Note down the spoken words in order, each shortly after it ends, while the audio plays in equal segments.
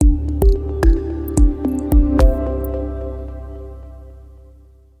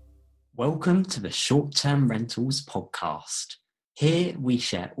Welcome to the Short Term Rentals podcast. Here we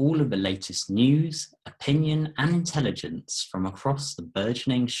share all of the latest news, opinion and intelligence from across the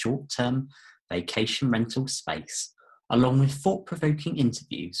burgeoning short-term vacation rental space, along with thought-provoking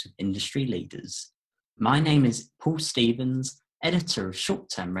interviews with industry leaders. My name is Paul Stevens, editor of Short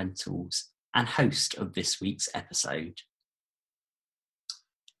Term Rentals and host of this week's episode.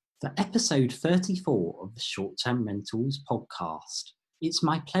 For episode 34 of the Short Term Rentals podcast, it's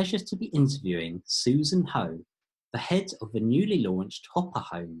my pleasure to be interviewing Susan Ho, the head of the newly launched Hopper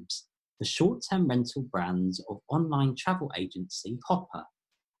Homes, the short-term rental brand of online travel agency Hopper,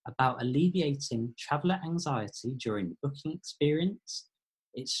 about alleviating traveller anxiety during the booking experience,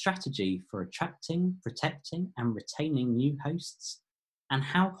 its strategy for attracting, protecting and retaining new hosts, and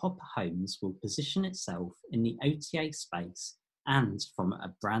how Hopper Homes will position itself in the OTA space and from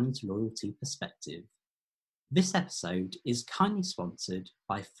a brand loyalty perspective. This episode is kindly sponsored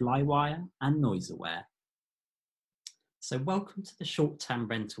by Flywire and NoiseAware. So welcome to the Short Term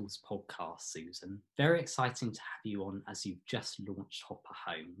Rentals podcast, Susan. Very exciting to have you on as you've just launched Hopper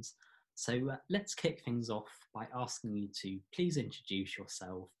Homes. So let's kick things off by asking you to please introduce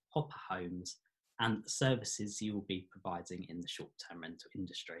yourself, Hopper Homes, and the services you will be providing in the short-term rental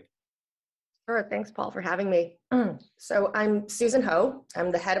industry. Sure, thanks Paul for having me. So I'm Susan Ho,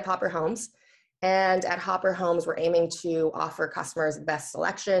 I'm the head of Hopper Homes. And at Hopper Homes, we're aiming to offer customers the best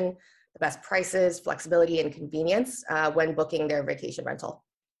selection, the best prices, flexibility, and convenience when booking their vacation rental.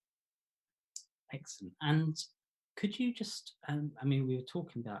 Excellent. And could you just, we were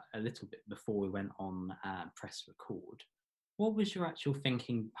talking about a little bit before we went on press record. What was your actual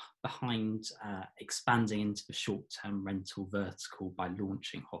thinking behind expanding into the short-term rental vertical by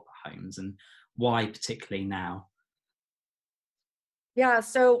launching Hopper Homes, and why particularly now? Yeah,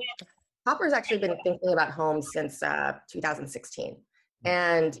 so Hopper's actually been thinking about homes since 2016.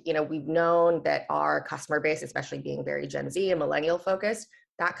 And, we've known that our customer base, especially being very Gen Z and millennial focused,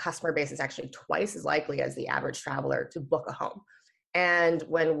 that customer base is actually twice as likely as the average traveler to book a home. And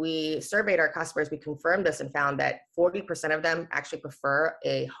when we surveyed our customers, we confirmed this and found that 40% of them actually prefer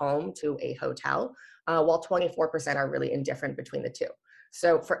a home to a hotel, while 24% are really indifferent between the two.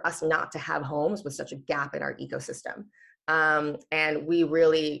 So for us not to have homes was such a gap in our ecosystem. And we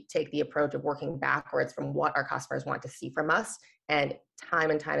really take the approach of working backwards from what our customers want to see from us. And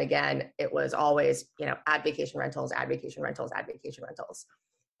time again, it was always, add vacation rentals, add vacation rentals, add vacation rentals.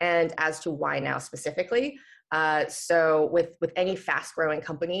 And as to why now specifically, so with any fast growing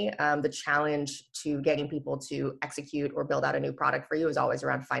company, the challenge to getting people to execute or build out a new product for you is always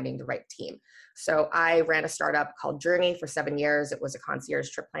around finding the right team. So I ran a startup called Journey for 7 years. It was a concierge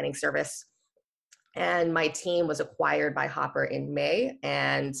trip planning service. And my team was acquired by Hopper in May,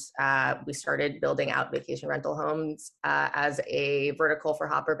 and we started building out vacation rental homes as a vertical for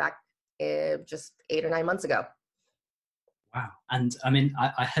Hopper back just 8 or 9 months ago. Wow. And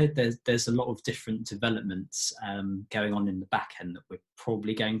I heard there's a lot of different developments going on in the back end that we're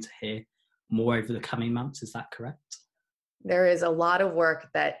probably going to hear more over the coming months. Is that correct? There is a lot of work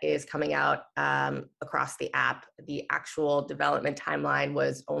that is coming out across the app. The actual development timeline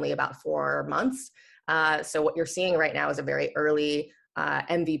was only about 4 months. So what you're seeing right now is a very early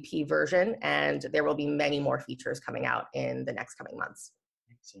MVP version, and there will be many more features coming out in the next coming months.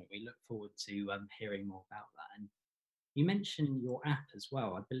 Excellent. We look forward to hearing more about that. And you mentioned your app as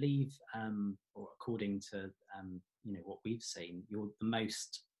well. I believe, or according to what we've seen,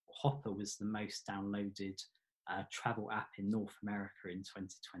 Hopper was the most downloaded travel app in North America in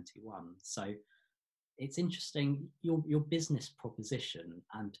 2021. So it's interesting, your business proposition,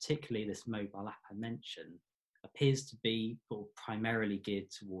 and particularly this mobile app I mentioned, appears to be primarily geared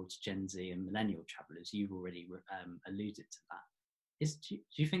towards Gen Z and millennial travelers. You've already alluded to that. Do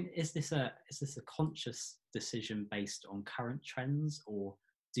you think is this a conscious decision based on current trends, or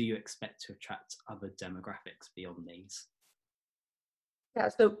do you expect to attract other demographics beyond these? Yeah,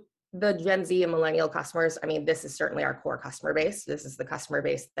 so the Gen Z and millennial customers, this is certainly our core customer base. This is the customer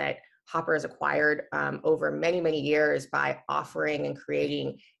base that Hopper has acquired over many, many years by offering and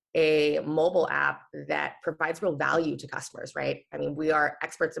creating a mobile app that provides real value to customers, right? We are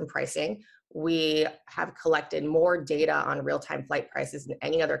experts in pricing. We have collected more data on real-time flight prices than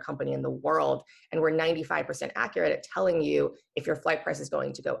any other company in the world. And we're 95% accurate at telling you if your flight price is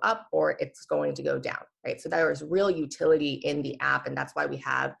going to go up or it's going to go down, right? So there is real utility in the app, and that's why we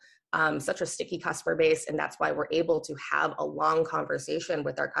have such a sticky customer base, and that's why we're able to have a long conversation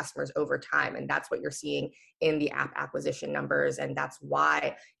with our customers over time. And that's what you're seeing in the app acquisition numbers, and that's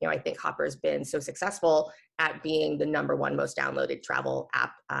why I think Hopper's been so successful at being the #1 most downloaded travel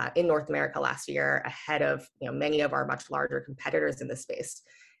app in North America last year, ahead of many of our much larger competitors in the space.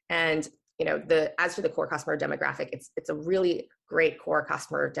 And as to the core customer demographic, it's a really great core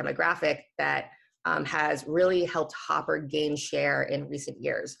customer demographic that has really helped Hopper gain share in recent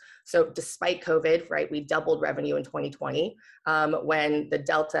years. So despite COVID, right, we doubled revenue in 2020 when the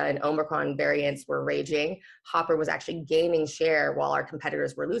Delta and Omicron variants were raging. Hopper was actually gaining share while our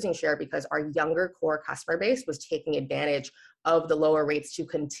competitors were losing share because our younger core customer base was taking advantage of the lower rates to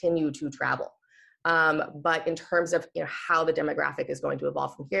continue to travel. But in terms of how the demographic is going to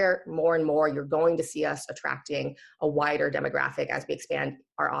evolve from here, more and more you're going to see us attracting a wider demographic as we expand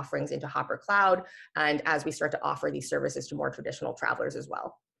our offerings into Hopper Cloud and as we start to offer these services to more traditional travelers as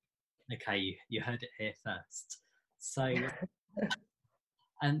well. Okay, you heard it here first. So,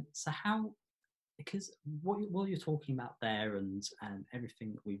 and so how? Because what you're talking about there, and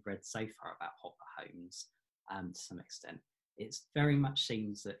everything that we've read so far about Hopper Homes, to some extent, it very much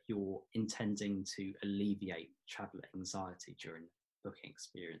seems that you're intending to alleviate traveller anxiety during the booking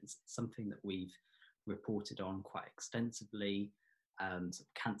experience. It's something that we've reported on quite extensively, sort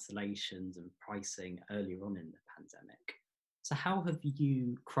of cancellations and pricing earlier on in the pandemic. So how have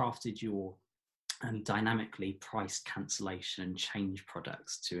you crafted your dynamically priced cancellation and change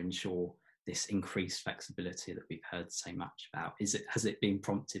products to ensure this increased flexibility that we've heard so much about? Has it been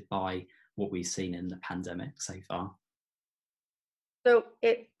prompted by what we've seen in the pandemic so far? So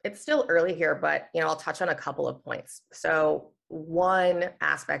it's still early here, but I'll touch on a couple of points. So one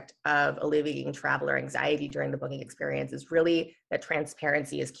aspect of alleviating traveler anxiety during the booking experience is really that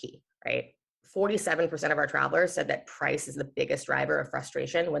transparency is key, right? 47% of our travelers said that price is the biggest driver of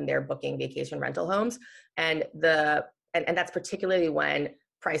frustration when they're booking vacation rental homes. And that's particularly when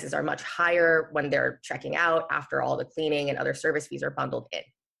prices are much higher when they're checking out after all the cleaning and other service fees are bundled in,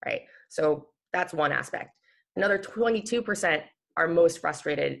 right? So that's one aspect. Another 22% are most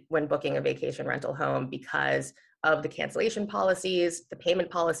frustrated when booking a vacation rental home because of the cancellation policies, the payment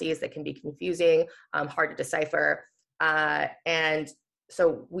policies that can be confusing, hard to decipher. And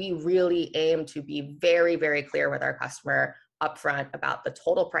so we really aim to be very, very clear with our customer upfront about the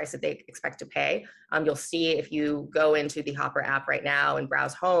total price that they expect to pay. You'll see if you go into the Hopper app right now and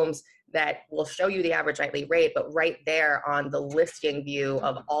browse homes, that will show you the average nightly rate, but right there on the listing view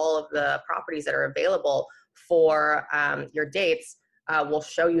of all of the properties that are available for your dates, will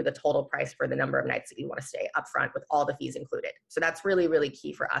show you the total price for the number of nights that you want to stay upfront with all the fees included. So that's really, really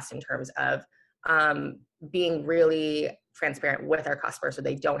key for us in terms of being really transparent with our customers so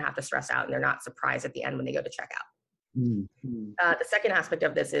they don't have to stress out and they're not surprised at the end when they go to check out. Mm-hmm. The second aspect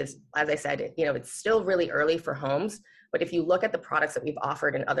of this is, as I said, it's still really early for homes, but if you look at the products that we've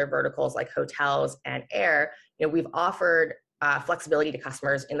offered in other verticals like hotels and air, we've offered flexibility to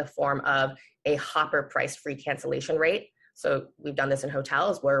customers in the form of a Hopper price-free cancellation rate. So we've done this in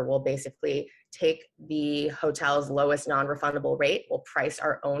hotels where we'll basically take the hotel's lowest non-refundable rate, we'll price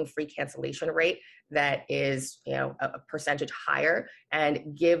our own free cancellation rate that is a percentage higher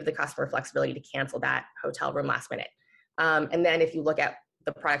and give the customer flexibility to cancel that hotel room last minute. And then if you look at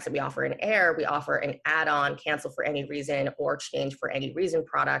the products that we offer in air, we offer an add-on cancel for any reason or change for any reason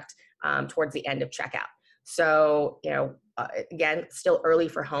product towards the end of checkout. So, again, still early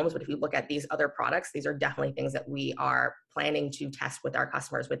for homes, but if you look at these other products, these are definitely things that we are planning to test with our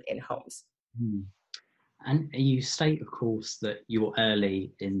customers within homes. And you state, of course, that you're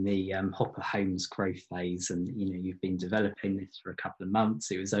early in the Hopper Homes growth phase, and you've been developing this for a couple of months.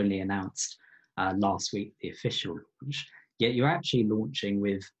 It was only announced last week, the official launch. Yet you're actually launching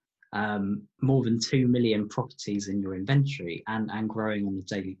with more than 2 million properties in your inventory and growing on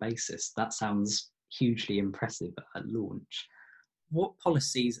a daily basis. That sounds hugely impressive at launch. What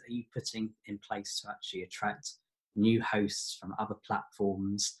policies are you putting in place to actually attract new hosts from other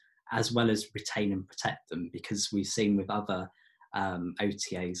platforms, as well as retain and protect them? Because we've seen with other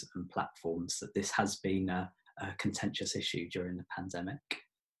OTAs and platforms that this has been a contentious issue during the pandemic.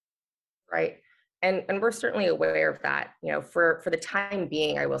 Right. And we're certainly aware of that. For the time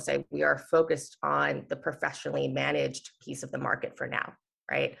being, I will say we are focused on the professionally managed piece of the market for now,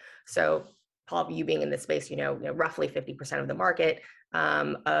 right? So Paul, you being in this space, roughly 50% of the market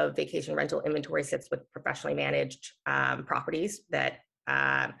of vacation rental inventory sits with professionally managed properties that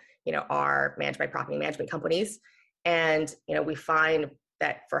are managed by property management companies. And we find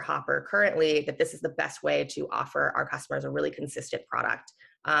that for Hopper currently, that this is the best way to offer our customers a really consistent product.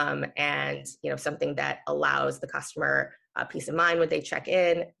 And something that allows the customer peace of mind when they check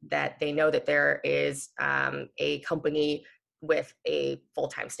in, that they know that there is a company with a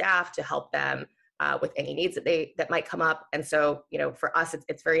full-time staff to help them with any needs that might come up. And so, for us,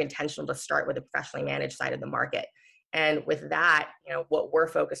 it's very intentional to start with the professionally managed side of the market. And with that, what we're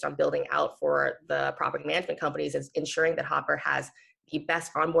focused on building out for the property management companies is ensuring that Hopper has the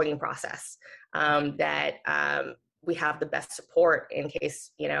best onboarding process, that we have the best support in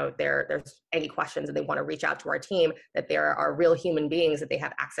case, you know, there's any questions and they want to reach out to our team, that there are real human beings that they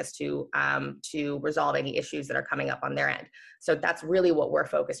have access to resolve any issues that are coming up on their end. So that's really what we're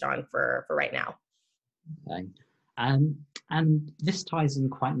focused on for right now. Okay. And this ties in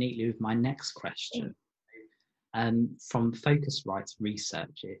quite neatly with my next question. From Focusrite's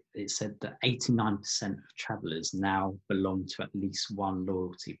research, it said that 89% of travellers now belong to at least one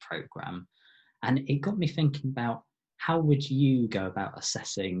loyalty program. And it got me thinking about, how would you go about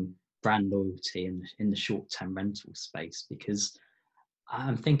assessing brand loyalty in the short-term rental space? Because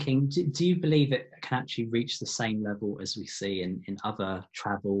I'm thinking, do you believe it can actually reach the same level as we see in other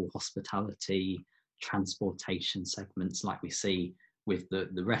travel, hospitality, transportation segments, like we see with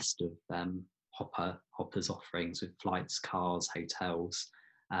the rest of Hopper's offerings with flights, cars, hotels?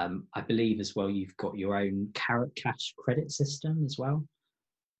 I believe as well you've got your own Carrot Cash credit system as well.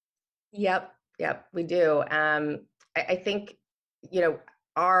 Yep, we do. I think, you know,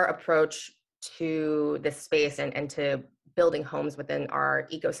 our approach to this space and to building homes within our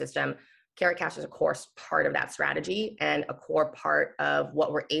ecosystem, Carrot Cash is a core part of that strategy and a core part of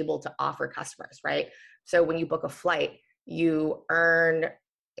what we're able to offer customers, right? So when you book a flight, you earn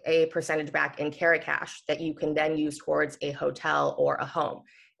a percentage back in Carrot Cash that you can then use towards a hotel or a home.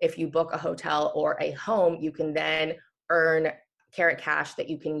 If you book a hotel or a home, you can then earn Carrot Cash that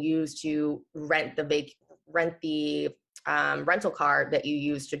you can use to rent the rental car that you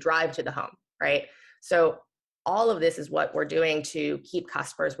use to drive to the home, right? So all of this is what we're doing to keep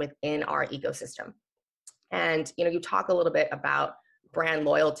customers within our ecosystem. And, you know, you talk a little bit about brand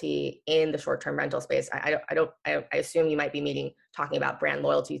loyalty in the short-term rental space. I assume you might be talking about brand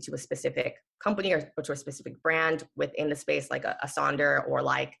loyalty to a specific company or to a specific brand within the space, like a Sonder or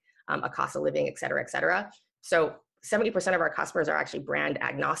like a Casa Living, et cetera, et cetera. So 70% of our customers are actually brand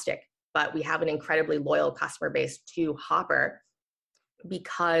agnostic, but we have an incredibly loyal customer base to Hopper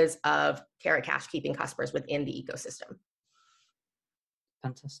because of Carrot Cash keeping customers within the ecosystem.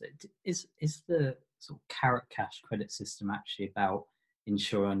 Fantastic. Is the sort of Carrot Cash credit system actually about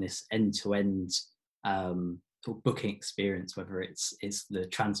ensuring this end-to-end sort of booking experience, whether it's the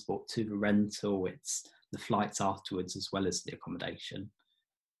transport to the rental, it's the flights afterwards, as well as the accommodation?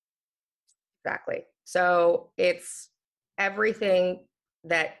 Exactly. So it's everything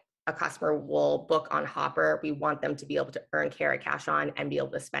that a customer will book on Hopper, we want them to be able to earn Carrot Cash on and be able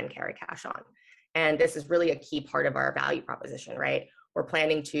to spend Carrot Cash on. And this is really a key part of our value proposition, right? We're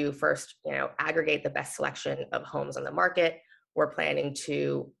planning to first, you know, aggregate the best selection of homes on the market. We're planning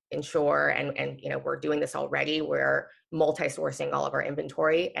to ensure, and you know, we're doing this already, we're multi-sourcing all of our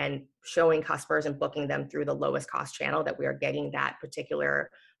inventory and showing customers and booking them through the lowest cost channel that we are getting that particular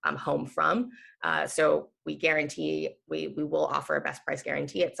home from. So we guarantee, we will offer a best price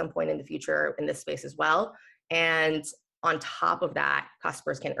guarantee at some point in the future in this space as well. And on top of that,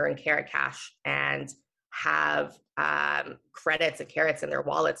 customers can earn Carrot Cash and have credits and carrots in their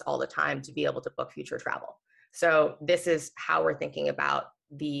wallets all the time to be able to book future travel. So this is how we're thinking about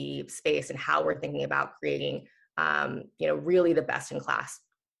the space and how we're thinking about creating, you know, really the best in class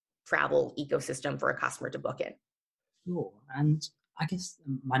travel ecosystem for a customer to book in. Sure. And I guess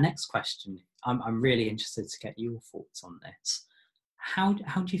my next question, I'm really interested to get your thoughts on this. How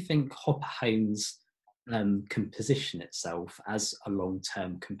do you think Hopper Homes can position itself as a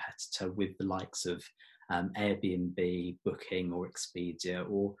long-term competitor with the likes of Airbnb, Booking, or Expedia,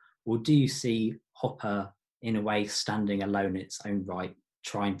 or do you see Hopper in a way standing alone in its own right,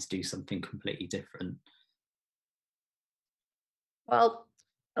 trying to do something completely different? Well,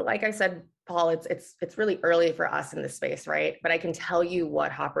 like I said, Paul, it's really early for us in this space, right? But I can tell you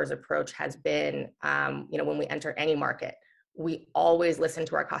what Hopper's approach has been. You know, when we enter any market, we always listen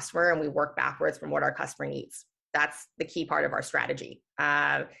to our customer and we work backwards from what our customer needs. That's the key part of our strategy.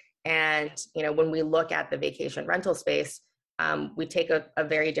 And you know, when we look at the vacation rental space, we take a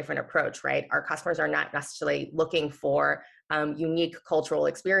very different approach, right? Our customers are not necessarily looking for unique cultural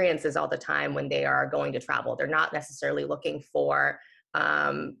experiences all the time when they are going to travel. They're not necessarily looking for,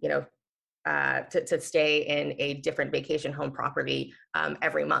 you know, to stay in a different vacation home property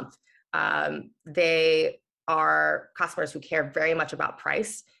every month. They are customers who care very much about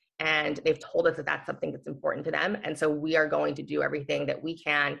price, and they've told us that that's something that's important to them. And so we are going to do everything that we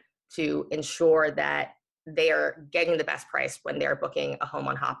can to ensure that they are getting the best price when they're booking a home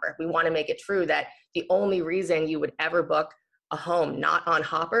on Hopper. We want to make it true that the only reason you would ever book a home not on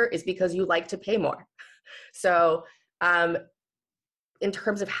Hopper is because you like to pay more. So in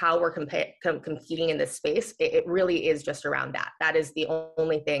terms of how we're competing in this space, it really is just around that. That is the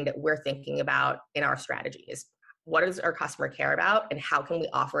only thing that we're thinking about in our strategy, is what does our customer care about, and how can we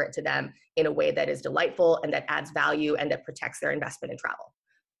offer it to them in a way that is delightful and that adds value and that protects their investment in travel.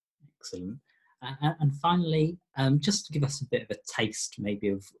 Excellent. And finally, just to give us a bit of a taste maybe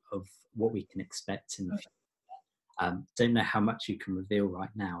of what we can expect in the future. Don't know how much you can reveal right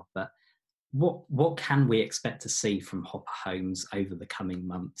now, but what can we expect to see from Hopper Homes over the coming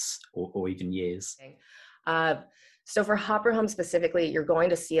months or even years? So for Hopper Homes specifically, you're going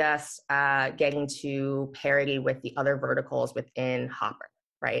to see us getting to parity with the other verticals within Hopper,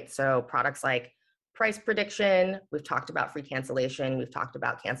 right? So products like price prediction, we've talked about free cancellation, we've talked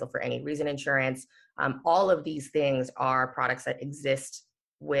about cancel for any reason insurance. All of these things are products that exist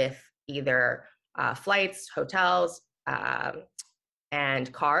with either flights, hotels,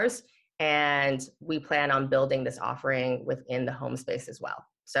 and cars. And we plan on building this offering within the home space as well.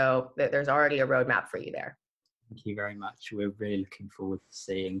 So there's already a roadmap for you there. Thank you very much. We're really looking forward to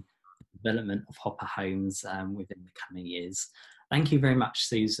seeing the development of Hopper Homes within the coming years. Thank you very much,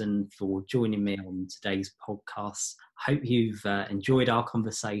 Susan, for joining me on today's podcast. I hope you've enjoyed our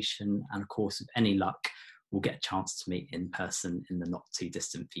conversation, and of course, with any luck, we'll get a chance to meet in person in the not too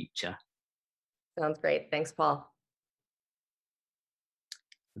distant future. Sounds great. Thanks, Paul.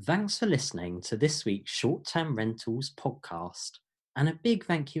 Thanks for listening to this week's Short Term Rentals podcast. And a big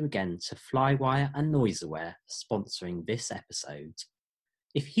thank you again to Flywire and NoiseAware for sponsoring this episode.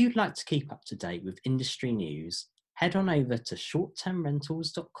 If you'd like to keep up to date with industry news, head on over to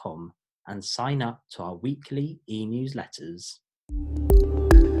shorttermrentals.com and sign up to our weekly e-newsletters.